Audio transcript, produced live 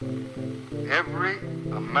every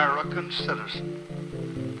American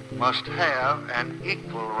citizen must have an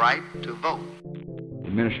equal right to vote. The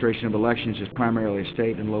administration of elections is primarily a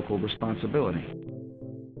state and local responsibility.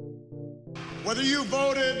 Whether you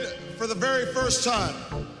voted for the very first time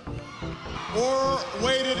or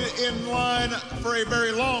waited in line for a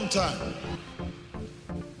very long time,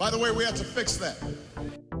 by the way, we have to fix that.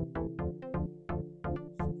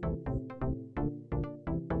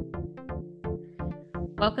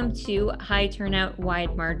 Welcome to High Turnout,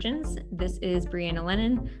 Wide Margins. This is Brianna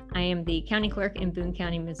Lennon. I am the county clerk in Boone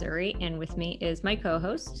County, Missouri, and with me is my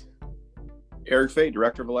co-host, Eric Fay,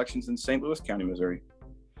 Director of Elections in St. Louis County, Missouri.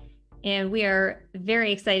 And we are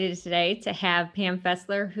very excited today to have Pam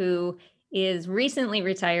Fessler, who is recently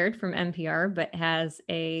retired from NPR, but has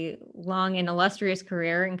a long and illustrious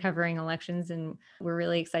career in covering elections. And we're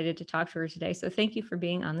really excited to talk to her today. So thank you for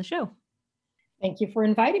being on the show. Thank you for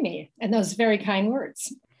inviting me and those very kind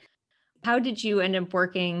words. How did you end up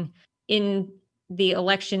working in the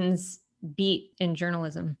elections beat in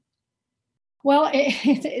journalism? Well,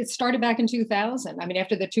 it started back in 2000. I mean,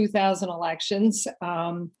 after the 2000 elections,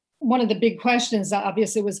 one of the big questions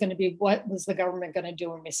obviously was going to be, what was the government going to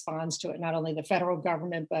do in response to it? Not only the federal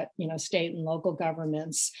government, but state and local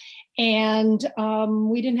governments. And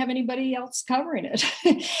we didn't have anybody else covering it.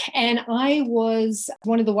 And I was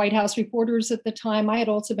one of the White House reporters at the time. I had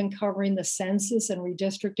also been covering the census and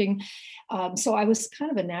redistricting. So I was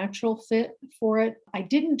kind of a natural fit for it. I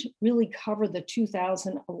didn't really cover the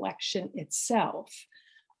 2000 election itself,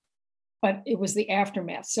 but it was the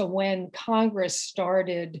aftermath. So when Congress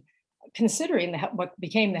started considering what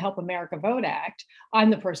became the Help America Vote Act, I'm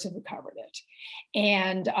the person who covered it.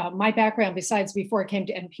 And my background, besides before I came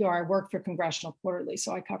to NPR, I worked for Congressional Quarterly.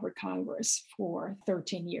 So I covered Congress for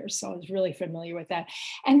 13 years. So I was really familiar with that.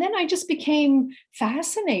 And then I just became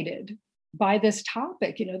fascinated by this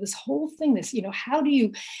topic, this whole thing, how do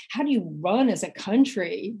you run as a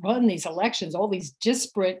country, run these elections, all these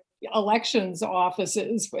disparate elections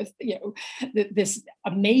offices with, this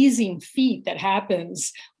amazing feat that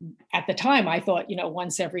happens at the time. I thought,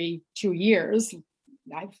 once every 2 years.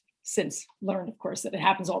 I've since learned, of course, that it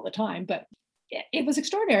happens all the time, but it was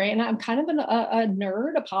extraordinary. And I'm kind of a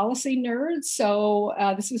nerd, a policy nerd. So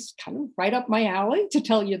this was kind of right up my alley, to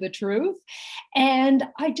tell you the truth. And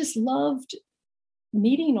I just loved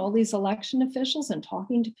meeting all these election officials and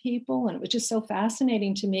talking to people. And it was just so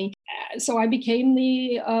fascinating to me. So I became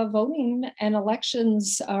the voting and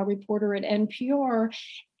elections reporter at NPR.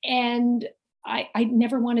 And I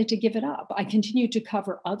never wanted to give it up. I continued to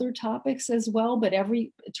cover other topics as well, but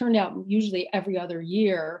it turned out usually every other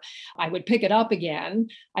year, I would pick it up again.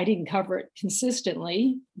 I didn't cover it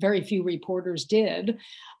consistently. Very few reporters did.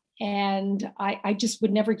 And I just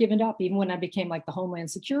would never give it up. Even when I became like the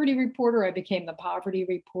Homeland Security reporter, I became the poverty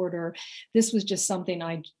reporter. This was just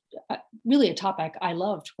something really a topic I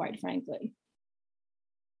loved, quite frankly.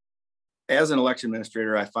 As an election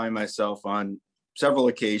administrator, I find myself on several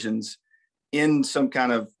occasions in some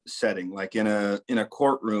kind of setting, like in a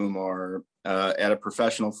courtroom or at a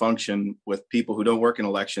professional function with people who don't work in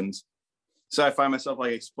elections. So I find myself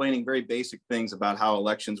like explaining very basic things about how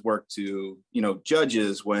elections work to,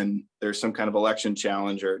 judges when there's some kind of election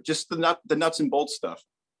challenge, or just the nuts and bolts stuff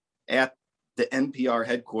at the NPR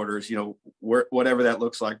headquarters, whatever that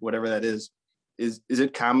looks like, whatever that is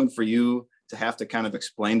it common for you to have to kind of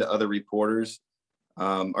explain to other reporters?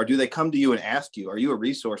 Or do they come to you and ask you, are you a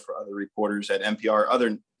resource for other reporters at NPR,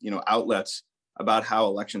 other, outlets about how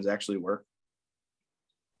elections actually work?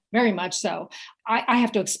 Very much so. I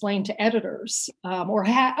have to explain to editors,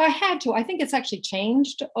 I had to. I think it's actually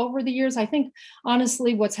changed over the years. I think,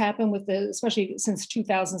 honestly, what's happened especially since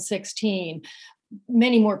 2016,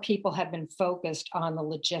 many more people have been focused on the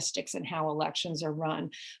logistics and how elections are run.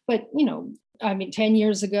 But, 10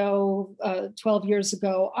 years ago, 12 years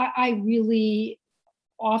ago, I really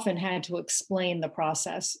often had to explain the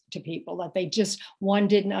process to people, that they just, one,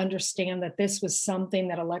 didn't understand that this was something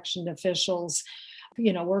that election officials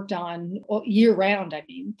worked on year round,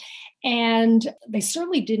 and they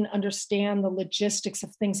certainly didn't understand the logistics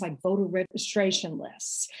of things like voter registration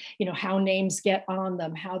lists, how names get on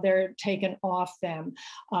them, how they're taken off them.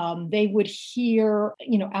 They would hear,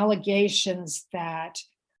 allegations that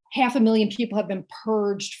 500,000 people have been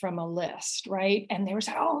purged from a list, right? And they were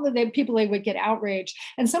saying, they would get outraged.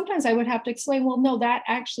 And sometimes I would have to explain, well, no, that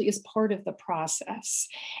actually is part of the process.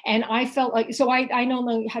 And I felt like, so I not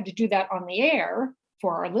only had to do that on the air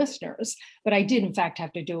for our listeners, but I did in fact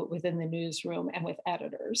have to do it within the newsroom and with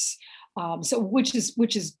editors. So which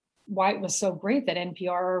is why it was so great that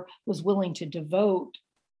NPR was willing to devote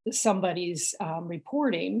somebody's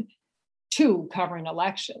reporting to covering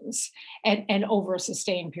elections and over a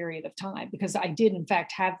sustained period of time, because I did in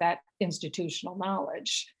fact have that institutional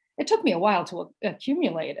knowledge. It took me a while to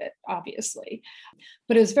accumulate it, obviously,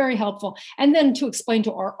 but it was very helpful. And then to explain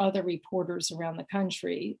to our other reporters around the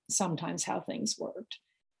country sometimes how things worked.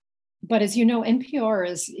 But as you know, NPR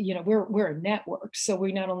is, we're a network. So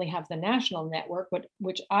we not only have the national network,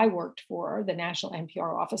 which I worked for, the National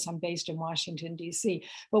NPR office. I'm based in Washington, D.C.,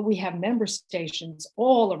 but we have member stations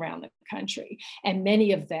all around the country. And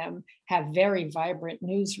many of them have very vibrant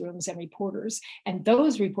newsrooms and reporters. And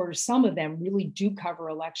those reporters, some of them really do cover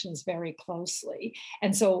elections very closely.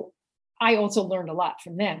 And so I also learned a lot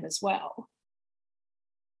from them as well.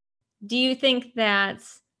 Do you think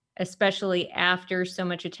that's, especially after so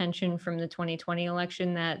much attention from the 2020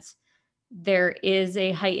 election, that there is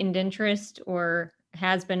a heightened interest, or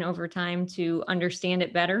has been over time, to understand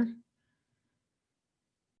it better?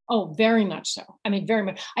 Oh, very much so. I mean, very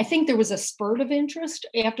much. I think there was a spurt of interest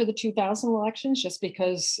after the 2000 elections, just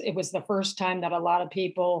because it was the first time that a lot of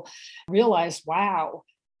people realized, wow,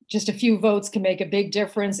 just a few votes can make a big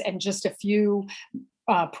difference, and just a few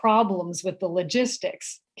problems with the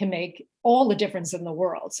logistics can make all the difference in the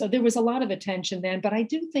world. So there was a lot of attention then, but I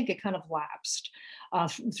do think it kind of lapsed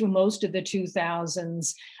through most of the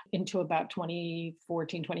 2000s into about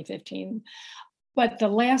 2014, 2015. But the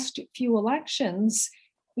last few elections,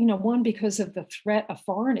 one, because of the threat of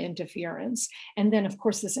foreign interference, and then, of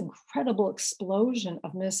course, this incredible explosion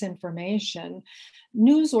of misinformation,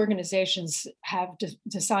 news organizations have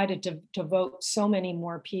decided to vote so many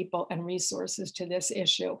more people and resources to this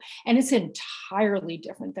issue. And it's entirely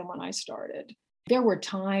different than when I started. There were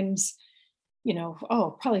times,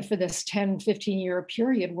 probably for this 10, 15-year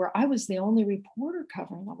period, where I was the only reporter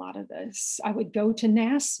covering a lot of this. I would go to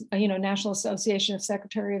National Association of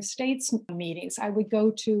Secretary of State's meetings. I would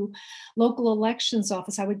go to local elections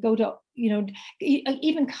office. I would go to,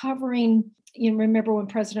 even covering, remember when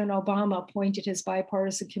President Obama appointed his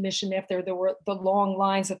bipartisan commission after there were the long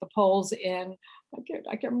lines at the polls in,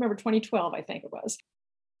 I can't remember, 2012, I think it was.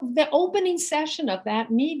 The opening session of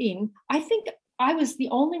that meeting, I think I was the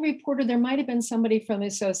only reporter. There might have been somebody from the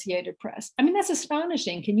Associated Press. I mean, that's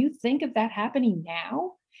astonishing. Can you think of that happening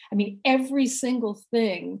now? I mean, every single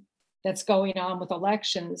thing that's going on with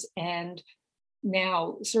elections, and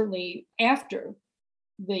now certainly after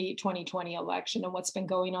the 2020 election and what's been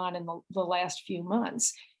going on in the last few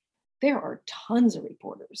months, there are tons of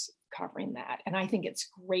reporters covering that. And I think it's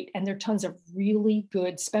great. And there are tons of really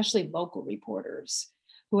good, especially local reporters,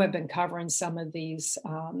 who have been covering some of these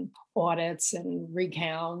audits and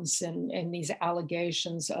recounts and these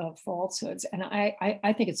allegations of falsehoods. And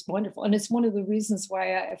I think it's wonderful. And it's one of the reasons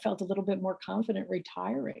why I felt a little bit more confident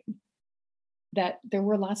retiring, that there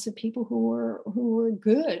were lots of people who were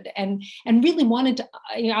good and really wanted to,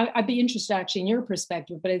 I'd be interested actually in your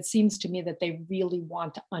perspective, but it seems to me that they really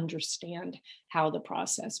want to understand how the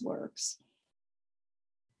process works.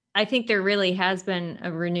 I think there really has been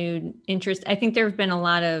a renewed interest. I think there have been a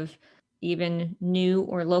lot of even new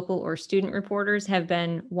or local or student reporters have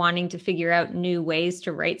been wanting to figure out new ways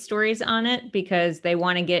to write stories on it, because they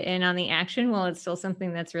want to get in on the action while it's still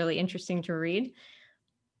something that's really interesting to read.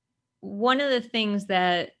 One of the things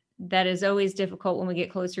that is always difficult when we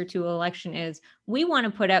get closer to election is we want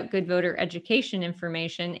to put out good voter education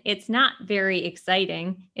information. It's not very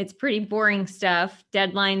exciting. It's pretty boring stuff,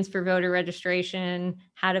 deadlines for voter registration,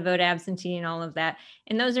 how to vote absentee, and all of that.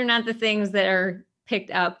 And those are not the things that are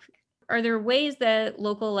picked up. Are there ways that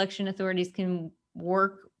local election authorities can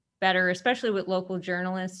work better, especially with local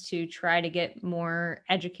journalists, to try to get more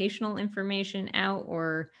educational information out,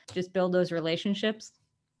 or just build those relationships?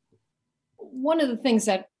 One of the things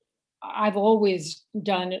that I've always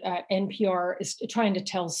done at NPR is trying to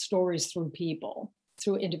tell stories through people,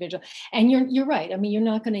 through individual. And you're right. I mean, you're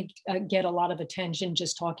not going to get a lot of attention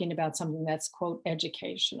just talking about something that's, quote,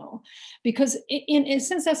 educational, because in a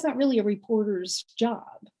sense, that's not really a reporter's job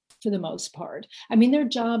for the most part. I mean, their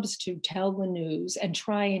job is to tell the news and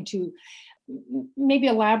trying to maybe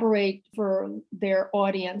elaborate for their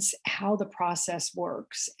audience how the process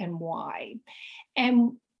works and why.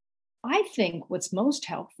 And I think what's most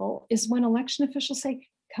helpful is when election officials say,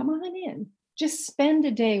 come on in, just spend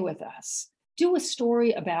a day with us. Do a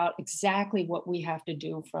story about exactly what we have to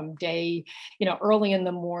do from day, early in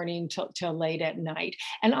the morning till late at night.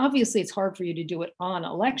 And obviously it's hard for you to do it on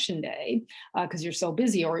election day because you're so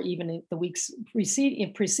busy, or even the weeks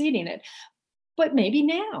preceding it. But maybe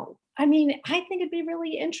now. I mean, I think it'd be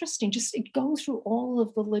really interesting just to go through all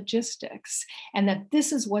of the logistics, and that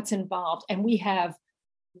this is what's involved. And we have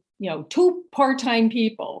two part-time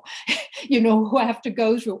people, who have to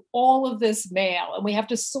go through all of this mail, and we have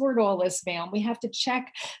to sort all this mail, and we have to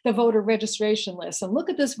check the voter registration list and look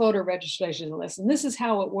at this voter registration list, and this is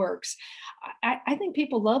how it works. I think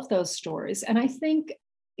people love those stories. And I think,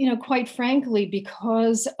 quite frankly,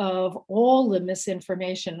 because of all the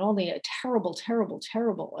misinformation and all the terrible, terrible,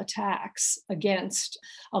 terrible attacks against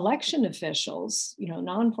election officials,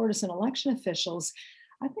 nonpartisan election officials,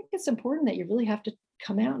 I think it's important that you really have to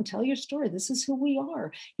come out and tell your story. This is who we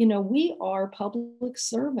are. We are public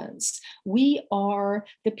servants. We are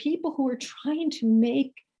the people who are trying to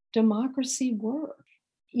make democracy work.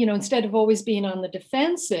 Instead of always being on the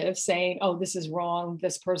defensive saying, oh, this is wrong,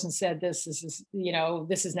 this person said this is,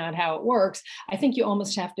 this is not how it works. I think you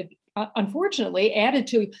almost have to, unfortunately, added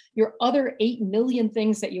to your other 8 million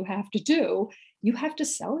things that you have to do, you have to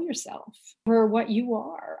sell yourself for what you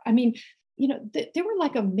are. I mean, there were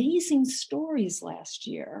like amazing stories last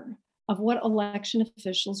year of what election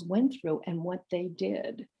officials went through and what they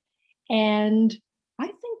did. And I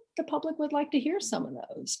think the public would like to hear some of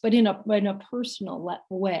those, but in a personal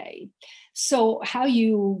way. So how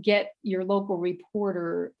you get your local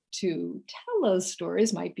reporter to tell those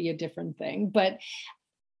stories might be a different thing, but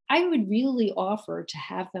I would really offer to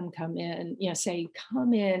have them come in,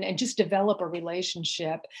 come in and just develop a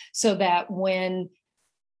relationship so that when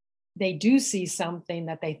they do see something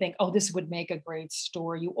that they think, oh, this would make a great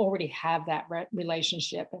story, you already have that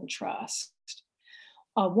relationship and trust.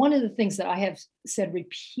 One of the things that I have said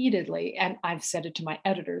repeatedly, and I've said it to my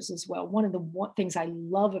editors as well, one of the things I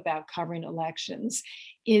love about covering elections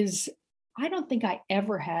is I don't think I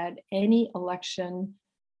ever had any election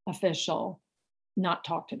official not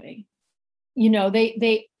talk to me.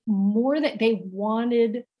 They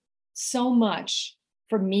wanted so much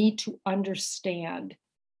for me to understand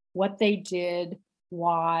what they did,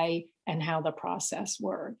 why, and how the process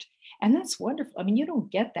worked. And that's wonderful. I mean, you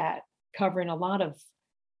don't get that covering a lot of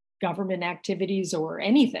government activities or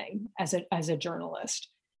anything as a journalist.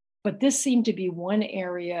 But this seemed to be one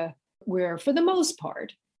area where, for the most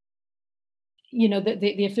part,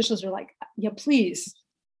 the officials are like, yeah, please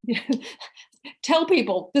tell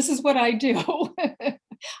people this is what I do.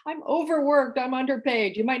 I'm overworked, I'm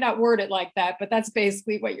underpaid. You might not word it like that, but that's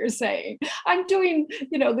basically what you're saying. I'm doing,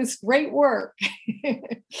 this great work,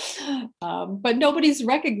 but nobody's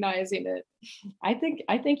recognizing it. I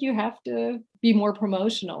think you have to be more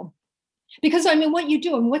promotional. Because what you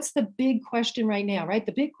do, and what's the big question right now, right?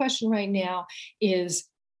 The big question right now is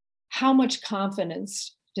how much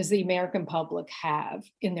confidence does the American public have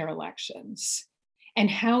in their elections? And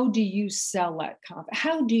how do you sell that confidence?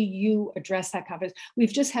 How do you address that confidence?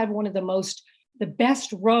 We've just had one of the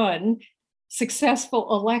best run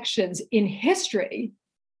successful elections in history.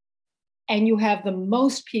 And you have the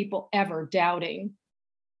most people ever doubting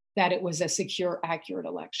that it was a secure, accurate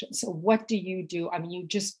election. So what do? You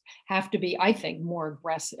just have to be, I think, more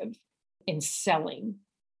aggressive in selling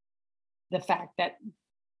the fact that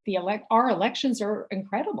our elections are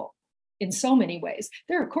incredible in so many ways.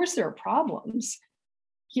 Of course, there are problems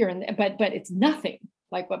here and there, but it's nothing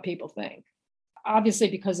like what people think. Obviously,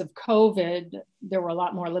 because of COVID, there were a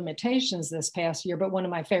lot more limitations this past year. But one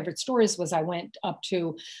of my favorite stories was I went up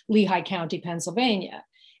to Lehigh County, Pennsylvania,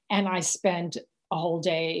 and I spent a whole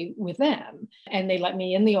day with them. And they let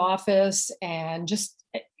me in the office and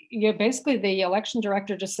basically the election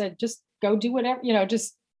director just said, just go do whatever,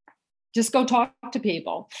 just go talk to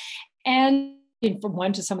people. And from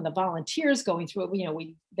one to some of the volunteers going through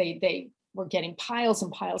it, they were getting piles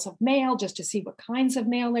and piles of mail just to see what kinds of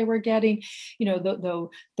mail they were getting. The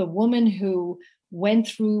woman who went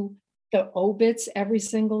through the obits every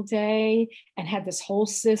single day and had this whole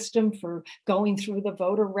system for going through the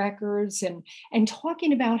voter records and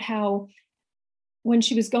talking about how when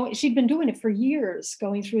she'd been doing it for years,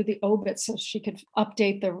 going through the obits so she could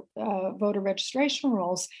update the voter registration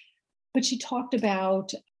rolls. But she talked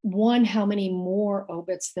about, one, how many more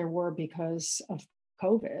obits there were because of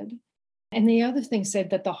COVID. And the other thing said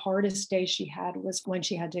that the hardest day she had was when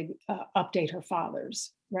she had to update her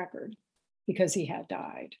father's record because he had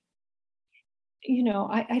died.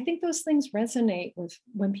 I think those things resonate with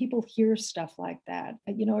when people hear stuff like that.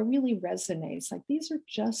 It really resonates. Like, these are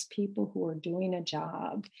just people who are doing a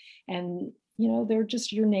job, and they're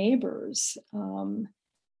just your neighbors.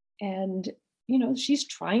 And she's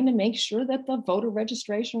trying to make sure that the voter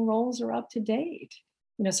registration rolls are up to date.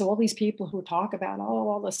 So all these people who talk about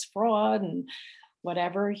all this fraud and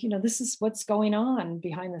whatever, this is what's going on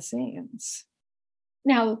behind the scenes.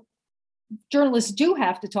 Now, journalists do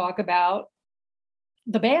have to talk about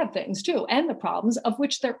the bad things too, and the problems, of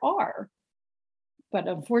which there are. But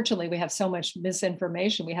unfortunately, we have so much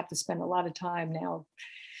misinformation. We have to spend a lot of time now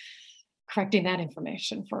correcting that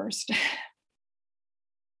information first.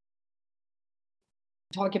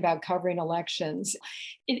 Talk about covering elections.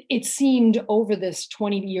 It seemed over this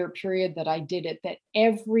 20-year period that I did it, that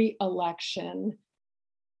every election,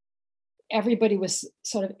 everybody was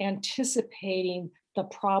sort of anticipating the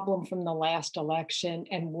problem from the last election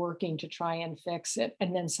and working to try and fix it.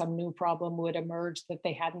 And then some new problem would emerge that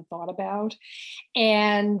they hadn't thought about.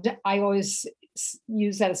 And I always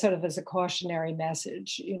use that sort of as a cautionary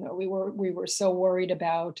message. We were so worried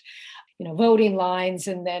about voting lines,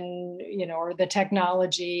 and then, or the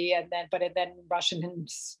technology, and then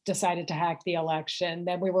Russians decided to hack the election.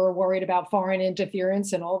 Then we were worried about foreign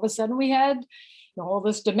interference, and all of a sudden we had all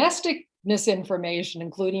this domestic misinformation,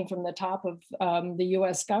 including from the top of the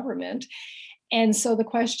US government. And so the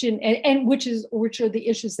question, and which are the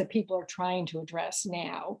issues that people are trying to address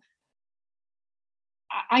now.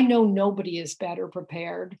 I know nobody is better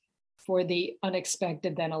prepared for the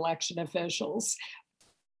unexpected than election officials.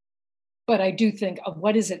 But I do think of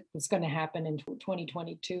what is it that's going to happen in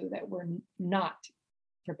 2022 that we're not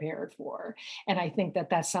prepared for. And I think that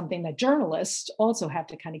that's something that journalists also have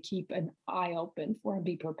to kind of keep an eye open for and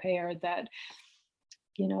be prepared that,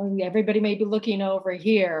 everybody may be looking over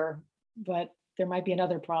here, but there might be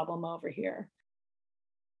another problem over here.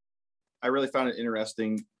 I really found it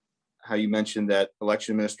interesting how you mentioned that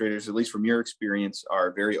election administrators, at least from your experience,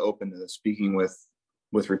 are very open to speaking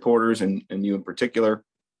with reporters and you in particular.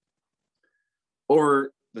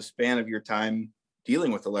 Over the span of your time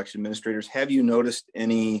dealing with election administrators, have you noticed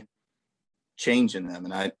any change in them?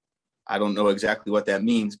 And I don't know exactly what that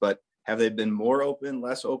means, but have they been more open,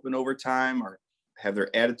 less open over time, or have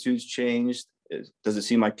their attitudes changed? Does it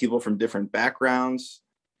seem like people from different backgrounds?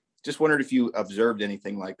 Just wondered if you observed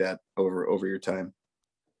anything like that over your time.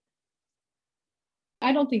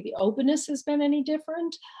 I don't think the openness has been any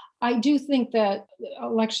different. I do think that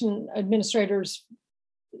election administrators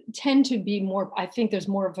tend to be more, I think there's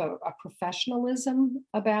more of a professionalism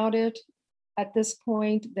about it at this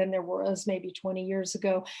point than there was maybe 20 years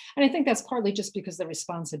ago. And I think that's partly just because the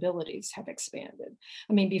responsibilities have expanded.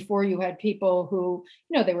 I mean, before you had people who,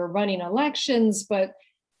 they were running elections, but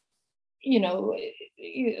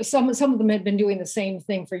some of them had been doing the same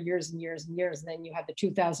thing for years and years and years. And then you had the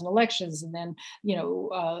 2000 elections, and then,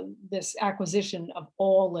 this acquisition of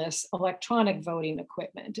all this electronic voting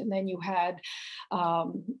equipment. And then you had,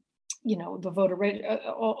 the voter rate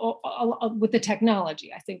with the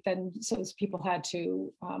technology. I think then so people had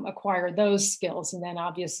to acquire those skills. And then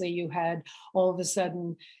obviously you had all of a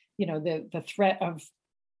sudden, the threat of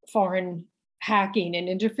foreign hacking and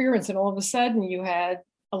interference. And all of a sudden you had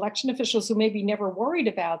election officials who maybe never worried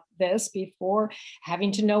about this before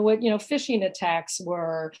having to know what, phishing attacks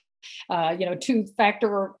were,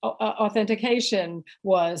 two-factor authentication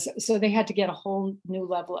was. So they had to get a whole new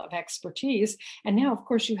level of expertise. And now, of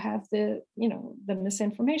course, you have the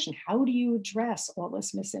misinformation. How do you address all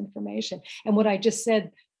this misinformation? And what I just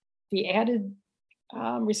said, the added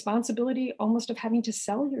responsibility almost of having to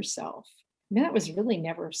sell yourself. I mean, that was really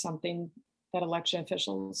never something that election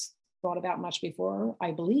officials thought about much before,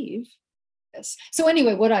 I believe. So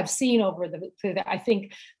anyway, what I've seen I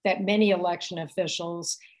think that many election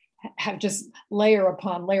officials have just layer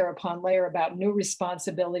upon layer upon layer about new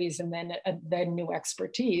responsibilities and then new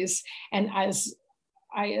expertise. And as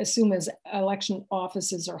I assume as election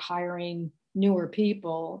offices are hiring newer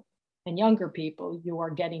people and younger people, you are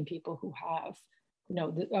getting people who have,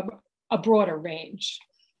 a broader range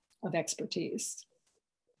of expertise.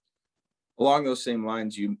 Along those same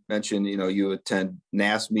lines, you mentioned, you attend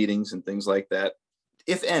NAS meetings and things like that.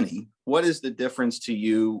 If any, what is the difference to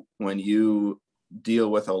you when you deal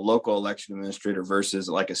with a local election administrator versus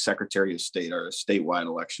like a Secretary of State or a statewide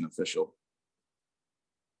election official?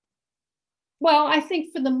 Well, I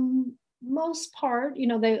think for the most part,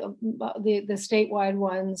 the statewide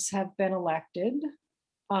ones have been elected.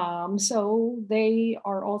 So they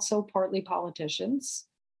are also partly politicians.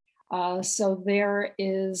 So there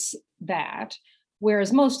is that.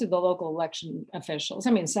 Whereas most of the local election officials,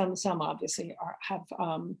 I mean, some obviously have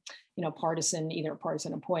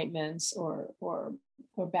partisan appointments or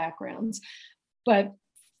backgrounds, but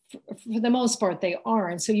for the most part they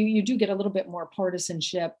aren't. So you do get a little bit more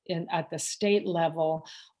partisanship at the state level.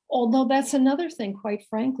 Although that's another thing, quite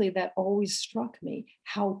frankly, that always struck me,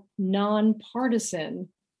 how nonpartisan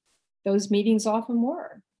those meetings often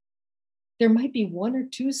were. There might be one or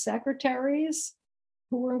two secretaries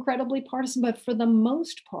who were incredibly partisan, but for the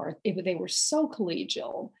most part, they were so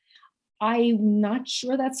collegial. I'm not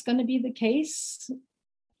sure that's going to be the case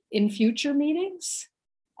in future meetings.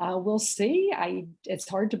 We'll see. It's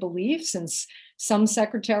hard to believe, since some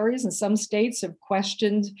secretaries in some states have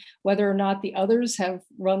questioned whether or not the others have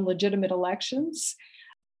run legitimate elections.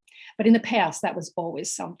 But in the past, that was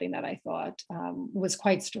always something that I thought was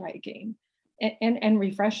quite striking and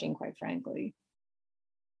refreshing, quite frankly.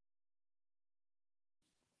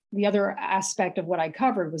 The other aspect of what I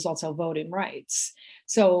covered was also voting rights.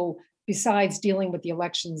 So besides dealing with the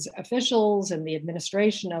elections officials and the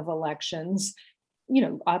administration of elections,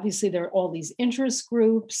 obviously there are all these interest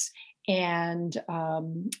groups and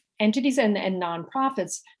entities and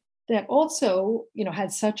nonprofits that also,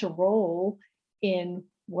 had such a role in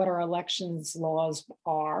what our elections laws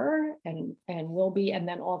are and will be, and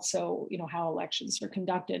then also, how elections are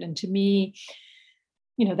conducted. And to me,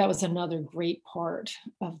 that was another great part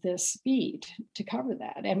of this beat, to cover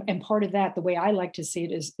that. And part of that, the way I like to see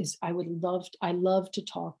it is I love to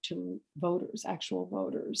talk to voters, actual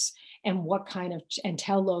voters, and and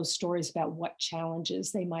tell those stories about what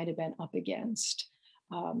challenges they might have been up against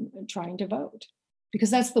trying to vote.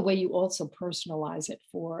 Because that's the way you also personalize it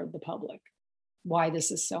for the public, why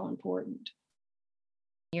this is so important.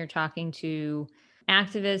 You're talking to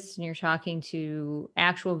activists and you're talking to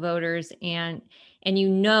actual voters, and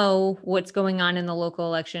what's going on in the local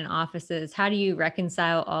election offices. How do you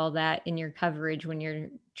reconcile all that in your coverage when you're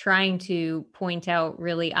trying to point out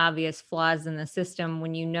really obvious flaws in the system,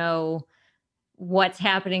 when you know what's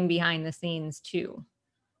happening behind the scenes too?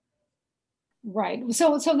 Right.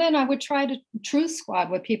 So then I would try to truth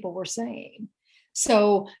squad what people were saying.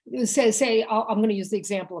 So say I'm going to use the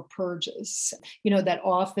example of purges, that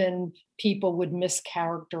often people would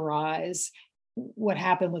mischaracterize what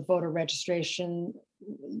happened with voter registration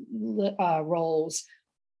rolls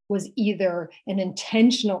was either an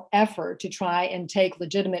intentional effort to try and take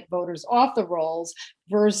legitimate voters off the rolls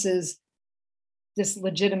versus this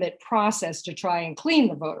legitimate process to try and clean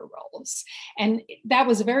the voter rolls. And that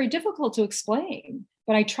was very difficult to explain,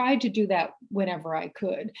 but I tried to do that whenever I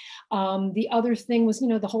could. The other thing was,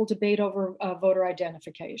 the whole debate over voter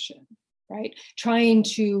identification, right? Trying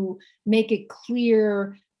to make it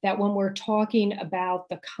clear that when we're talking about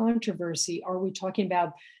the controversy, are we talking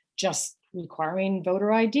about just requiring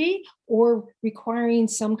voter ID or requiring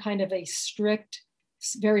some kind of a strict,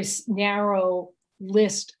 very narrow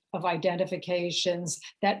list of identifications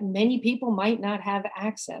that many people might not have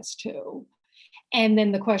access to? And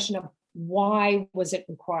then the question of why was it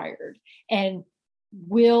required? And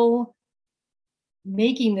will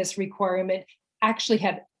making this requirement actually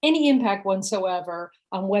have any impact whatsoever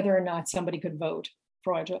on whether or not somebody could vote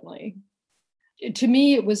fraudulently? To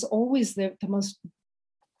me, it was always the most,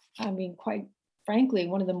 quite frankly,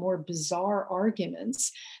 one of the more bizarre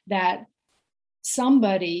arguments that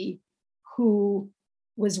somebody who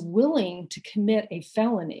was willing to commit a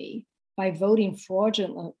felony by voting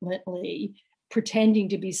fraudulently, pretending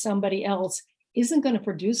to be somebody else, isn't going to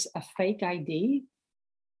produce a fake ID.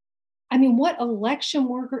 What election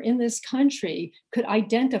worker in this country could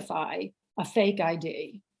identify a fake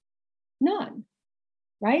ID? None,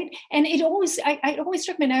 right? And it always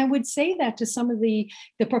struck me, and I would say that to some of the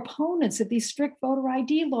proponents of these strict voter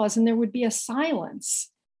ID laws, and there would be a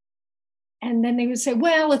silence. And then they would say,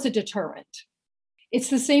 well, it's a deterrent. It's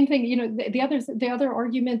the same thing, the other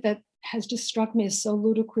argument that has just struck me as so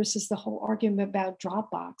ludicrous is the whole argument about drop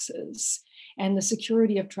boxes and the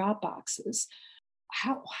security of drop boxes.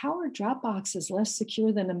 How are drop boxes less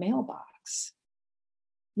secure than a mailbox?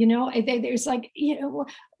 There's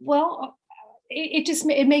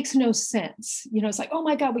it makes no sense. It's like, oh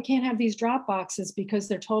my God, we can't have these drop boxes because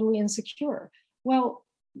they're totally insecure. Well,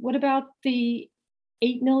 what about the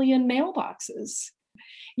 8 million mailboxes?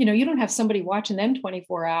 You don't have somebody watching them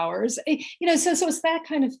 24 hours. So it's that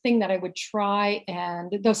kind of thing that I would try.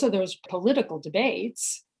 And so there's political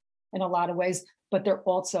debates in a lot of ways, but they're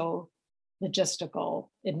also logistical,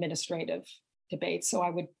 administrative debates. So I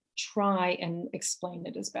would try and explain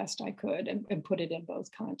it as best I could and put it in both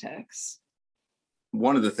contexts.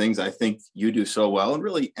 One of the things I think you do so well, and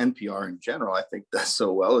really NPR in general, I think does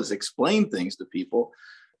so well, is explain things to people.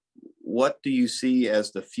 What do you see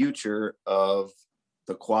as the future of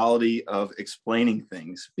the quality of explaining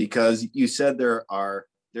things? Because you said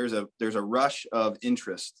there's a rush of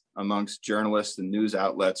interest amongst journalists and news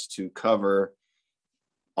outlets to cover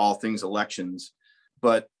all things elections,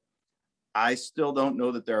 but I still don't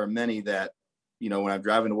know that there are many that, when I'm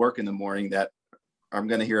driving to work in the morning, that I'm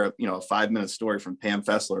going to hear a 5-minute story from Pam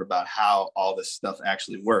Fessler about how all this stuff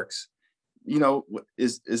actually works.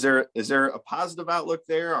 Is there a positive outlook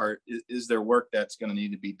there, or is there work that's going to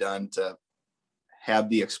need to be done to have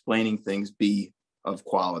the explaining things be of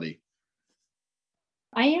quality?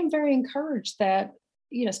 I am very encouraged that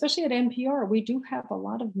especially at NPR, we do have a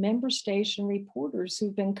lot of member station reporters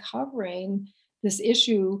who've been covering this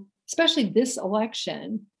issue, especially this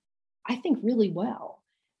election, I think really well.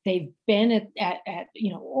 They've been at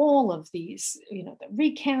all of these, the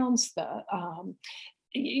recounts,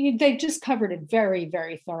 they've just covered it very,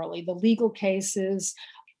 very thoroughly, the legal cases,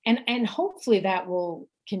 and hopefully that will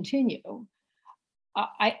continue.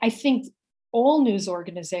 I think all news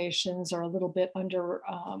organizations are a little bit under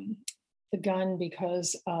the gun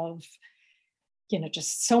because of,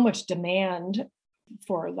 just so much demand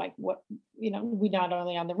for like what, we not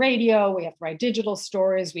only on the radio, we have to write digital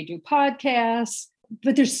stories, we do podcasts,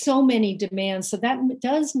 but there's so many demands. So that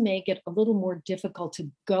does make it a little more difficult to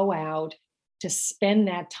go out to spend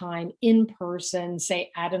that time in person,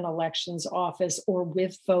 say at an elections office or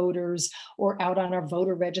with voters or out on our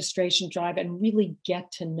voter registration drive and really get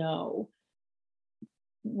to know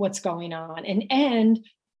what's going on and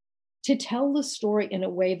to tell the story in a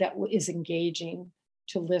way that is engaging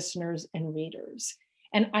to listeners and readers.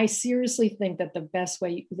 And I seriously think that the best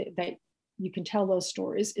way that you can tell those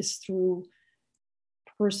stories is through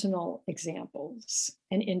personal examples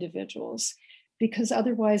and individuals, because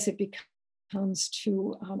otherwise it becomes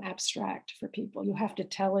too abstract for people. You have to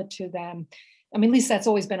tell it to them. I mean, at least that's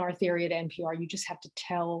always been our theory at NPR. You just have to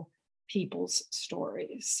tell people's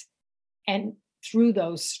stories. And through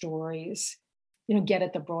those stories, get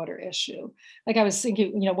at the broader issue. Like I was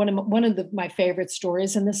thinking, one of my favorite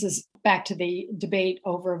stories, and this is back to the debate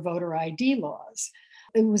over voter ID laws.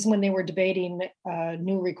 It was when they were debating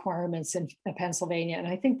new requirements in Pennsylvania. And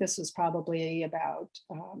I think this was probably about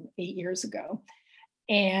 8 years ago.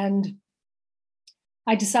 And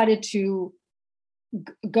I decided to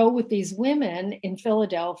go with these women in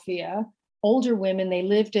Philadelphia, older women. They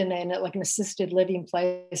lived in like an assisted living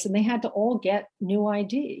place, and they had to all get new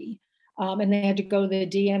ID. And they had to go to the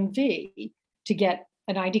DMV to get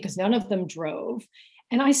an ID because none of them drove.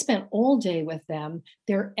 And I spent all day with them.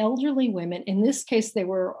 They're elderly women. In this case, they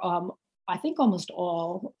were, I think, almost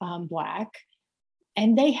all Black.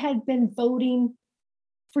 And they had been voting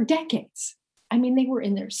for decades. I mean, they were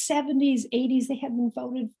in their 70s, 80s. They had been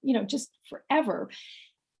voted, just forever.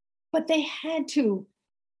 But they had to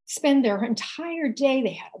spend their entire day.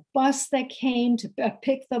 They had a bus that came to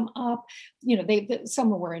pick them up. Some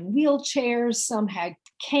were in wheelchairs, some had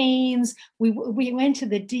canes. We went to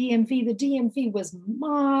the DMV. The DMV was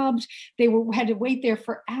mobbed. They had to wait there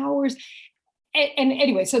for hours. And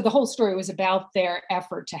anyway, so the whole story was about their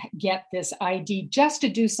effort to get this ID, just to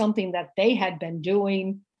do something that they had been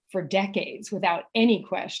doing for decades without any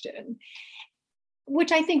question,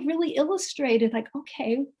 which I think really illustrated like,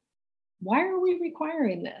 okay, why are we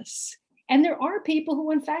requiring this? And there are people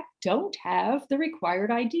who, in fact, don't have the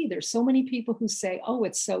required ID. There's so many people who say, oh,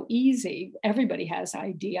 it's so easy. Everybody has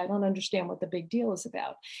ID. I don't understand what the big deal is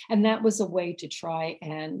about. And that was a way to try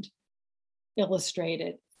and illustrate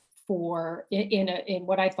it in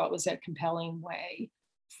what I thought was a compelling way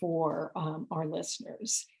for our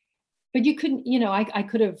listeners. But you couldn't, I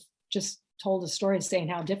could have just told a story saying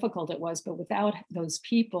how difficult it was, but without those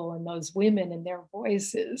people and those women and their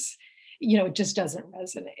voices, it just doesn't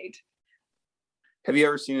resonate. Have you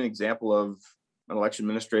ever seen an example of an election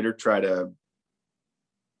administrator try to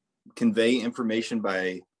convey information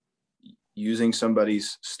by using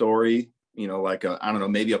somebody's story, like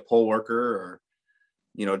maybe a poll worker, or,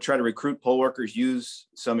 try to recruit poll workers, use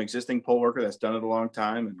some existing poll worker that's done it a long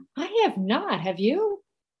time? And I have not. Have you?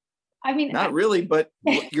 I mean, not really, but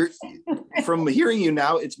from hearing you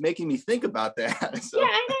now, it's making me think about that. So. Yeah,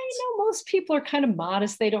 I know most people are kind of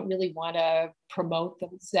modest. They don't really want to promote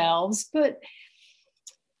themselves, but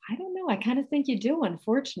I don't know. I kind of think you do,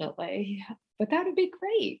 unfortunately. But that would be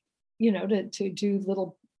great, to do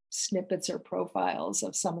little snippets or profiles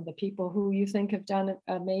of some of the people who you think have done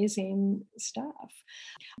amazing stuff.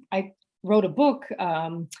 I wrote a book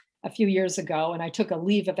a few years ago, and I took a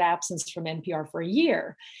leave of absence from NPR for a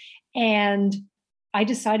year. And I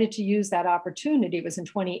decided to use that opportunity, it was in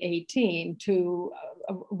 2018, to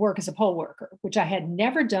work as a poll worker, which I had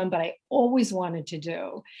never done, but I always wanted to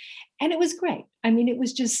do. And it was great. I mean, it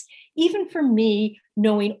was just, even for me,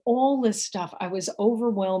 knowing all this stuff, I was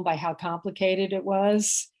overwhelmed by how complicated it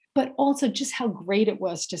was, but also just how great it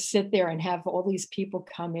was to sit there and have all these people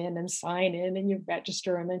come in and sign in, and you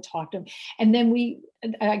register them and talk to them. And then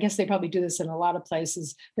I guess they probably do this in a lot of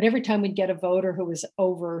places, but every time we'd get a voter who was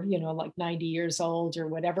over, like 90 years old or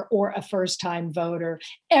whatever, or a first-time voter,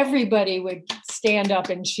 everybody would stand up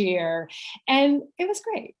and cheer. And it was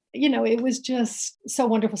great. It was just so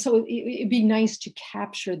wonderful. So it'd be nice to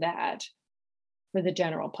capture that for the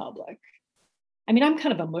general public. I mean, I'm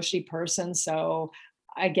kind of a mushy person, so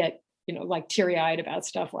I get, like teary-eyed about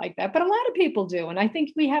stuff like that, but a lot of people do. And I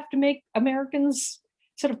think we have to make Americans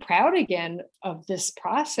sort of proud again of this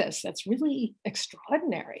process that's really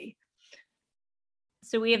extraordinary.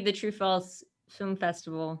 So we have the True False Film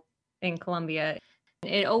Festival in Columbia.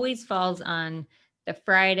 It always falls on the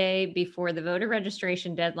Friday before the voter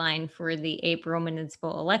registration deadline for the April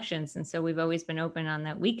municipal elections. And so we've always been open on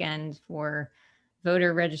that weekend for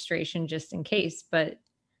voter registration just in case. But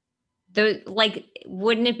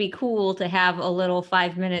wouldn't it be cool to have a little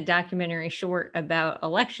 5-minute documentary short about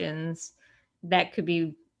elections that could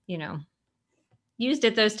be, used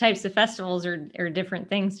at those types of festivals or different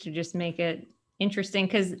things to just make it interesting?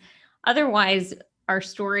 Because otherwise our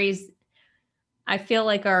stories, I feel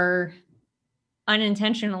like, are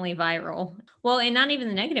unintentionally viral. Well, and not even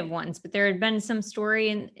the negative ones, but there had been some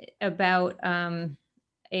story about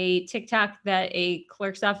a TikTok that a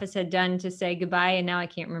clerk's office had done to say goodbye. And now I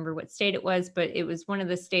can't remember what state it was, but it was one of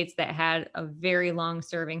the states that had a very long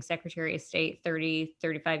serving Secretary of State, 30,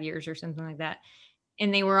 35 years or something like that.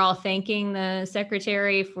 And they were all thanking the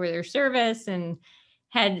secretary for their service and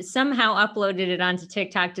had somehow uploaded it onto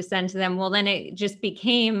TikTok to send to them. Well, then it just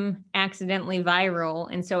became accidentally viral.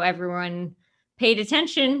 And so everyone paid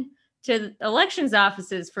attention to elections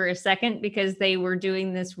offices for a second because they were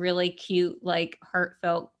doing this really cute, like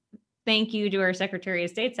heartfelt thank you to our Secretary of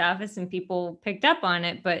State's office, and people picked up on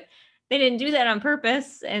it, but they didn't do that on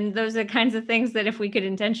purpose. And those are the kinds of things that if we could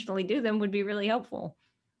intentionally do them would be really helpful.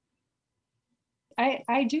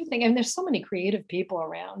 I do think, and there's so many creative people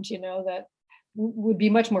around, that would be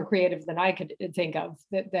much more creative than I could think of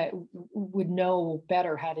that would know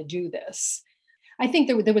better how to do this. I think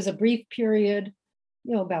there was a brief period,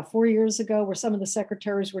 about 4 years ago, where some of the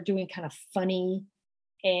secretaries were doing kind of funny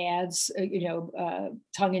ads,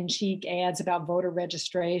 tongue-in-cheek ads about voter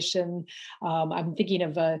registration. I'm thinking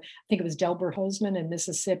of, I think it was Delbert Hosemann in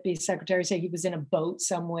Mississippi. Secretary said he was in a boat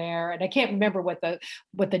somewhere, and I can't remember what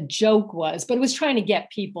the joke was, but it was trying to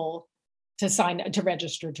get people to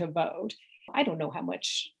register to vote. I don't know how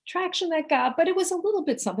much traction that got, but it was a little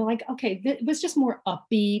bit something like, okay, it was just more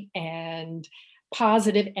upbeat and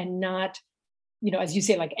positive and not, as you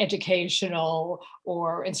say, like educational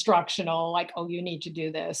or instructional, like, oh, you need to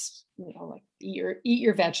do this, like eat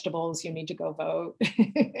your vegetables, you need to go vote.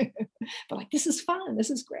 But like, this is fun, this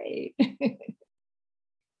is great.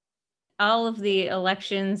 All of the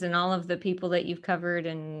elections and all of the people that you've covered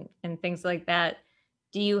and things like that,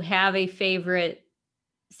 do you have a favorite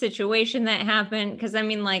situation that happened? Because I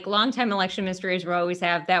mean, like, longtime election mysteries will always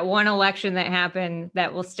have that one election that happened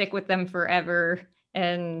that will stick with them forever.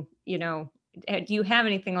 And, do you have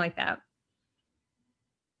anything like that?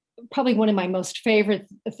 Probably one of my most favorite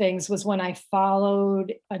things was when I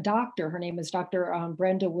followed a doctor. Her name is Dr.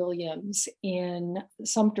 Brenda Williams in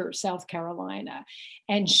Sumter, South Carolina.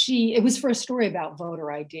 And it was for a story about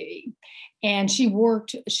voter ID. And she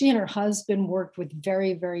and her husband worked with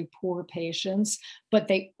very, very poor patients, but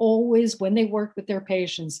they always, when they worked with their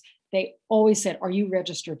patients, they always said, are you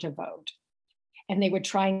registered to vote? And they would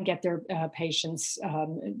try and get their patients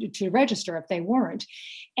to register if they weren't.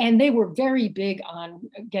 And they were very big on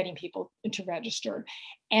getting people to register.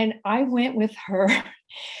 And I went with her.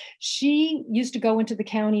 She used to go into the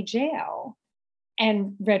county jail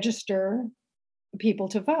and register people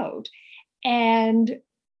to vote. And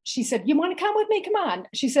she said, you want to come with me? Come on.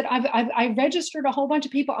 She said, I registered a whole bunch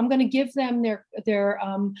of people. I'm going to give them their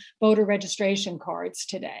voter registration cards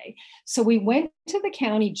today. So we went to the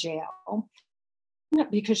county jail,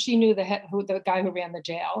 because she knew the guy who ran the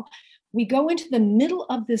jail. We go into the middle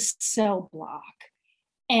of this cell block,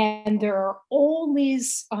 and there are all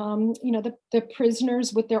these, the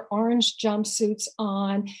prisoners with their orange jumpsuits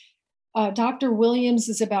on. Dr. Williams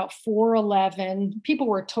is about 4'11". People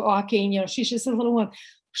were talking, she's just a little one.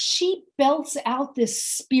 She belts out this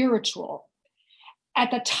spiritual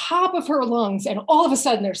at the top of her lungs, and all of a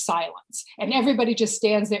sudden there's silence, and everybody just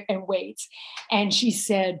stands there and waits. And she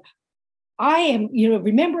said, I am,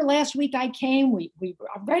 remember last week I came, we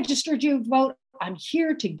registered you to vote. I'm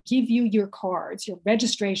here to give you your cards, your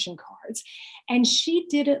registration cards. And she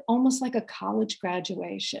did it almost like a college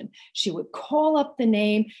graduation. She would call up the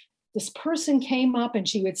name. This person came up and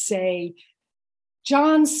she would say,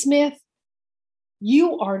 John Smith,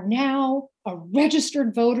 you are now a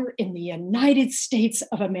registered voter in the United States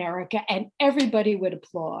of America. And everybody would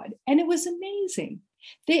applaud. And it was amazing.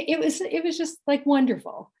 It was just like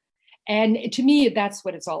wonderful. And to me, that's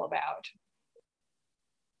what it's all about.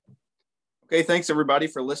 Okay, thanks everybody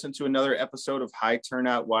for listening to another episode of High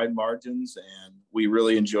Turnout, Wide Margins. And we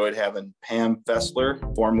really enjoyed having Pam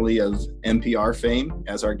Fessler, formerly of NPR fame,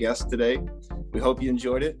 as our guest today. We hope you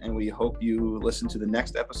enjoyed it, and we hope you listen to the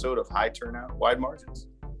next episode of High Turnout, Wide Margins.